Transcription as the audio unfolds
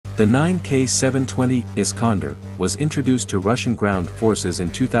The 9K-720 Iskander was introduced to Russian ground forces in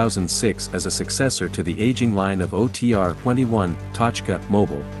 2006 as a successor to the aging line of OTR-21 Tochka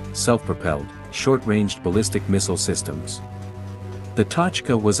mobile, self-propelled, short-ranged ballistic missile systems. The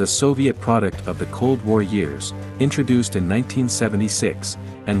Tochka was a Soviet product of the Cold War years, introduced in 1976,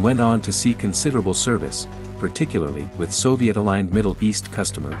 and went on to see considerable service, particularly with Soviet-aligned Middle East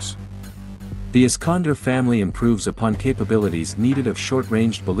customers. The Iskander family improves upon capabilities needed of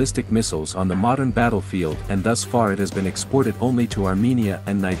short-ranged ballistic missiles on the modern battlefield, and thus far it has been exported only to Armenia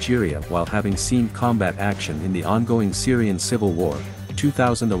and Nigeria while having seen combat action in the ongoing Syrian civil war,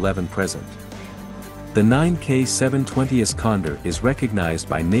 2011-present. The 9K-720 Iskander is recognized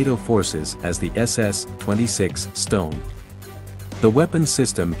by NATO forces as the SS-1 Scud. The weapon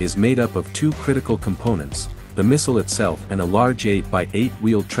system is made up of two critical components, the missile itself and a large 8x8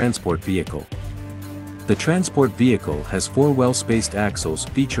 wheeled transport vehicle. The transport vehicle has four well-spaced axles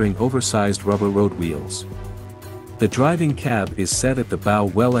featuring oversized rubber road wheels. The driving cab is set at the bow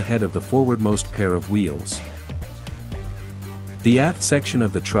well ahead of the forwardmost pair of wheels. The aft section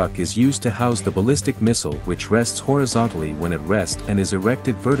of the truck is used to house the ballistic missile, which rests horizontally when at rest and is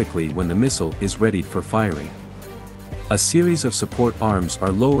erected vertically when the missile is readied for firing. A series of support arms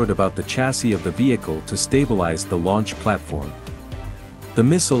are lowered about the chassis of the vehicle to stabilize the launch platform. The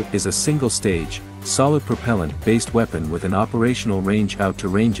missile is a single-stage, solid propellant-based weapon with an operational range out to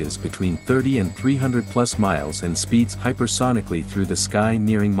ranges between 30 and 300+ miles and speeds hypersonically through the sky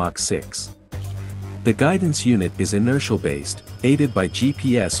nearing Mach 6. The guidance unit is inertial-based, aided by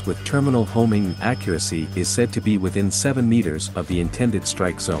GPS with terminal homing. Accuracy is said to be within 7 meters of the intended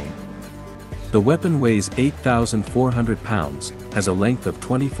strike zone. The weapon weighs 8,400 pounds, has a length of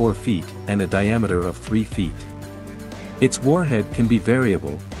 24 feet and a diameter of 3 feet. Its warhead can be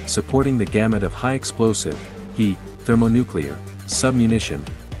variable, supporting the gamut of high-explosive, heat, thermonuclear, submunition,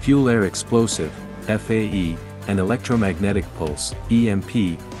 fuel-air explosive, FAE, and electromagnetic pulse,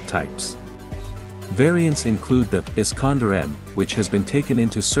 EMP, types. Variants include the Iskander M, which has been taken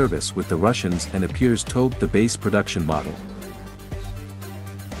into service with the Russians and appears towed the base production model.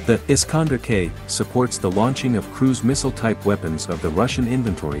 The Iskander K supports the launching of cruise missile-type weapons of the Russian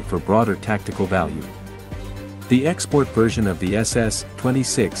inventory for broader tactical value. The export version of the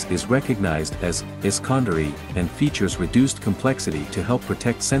SS-1 is recognized as Iskander-E and features reduced complexity to help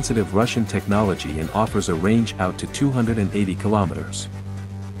protect sensitive Russian technology and offers a range out to 280 kilometers.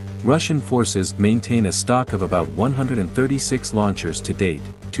 Russian forces maintain a stock of about 136 launchers to date,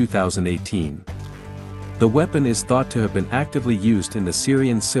 2018. The weapon is thought to have been actively used in the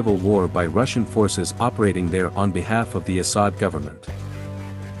Syrian civil war by Russian forces operating there on behalf of the Assad government.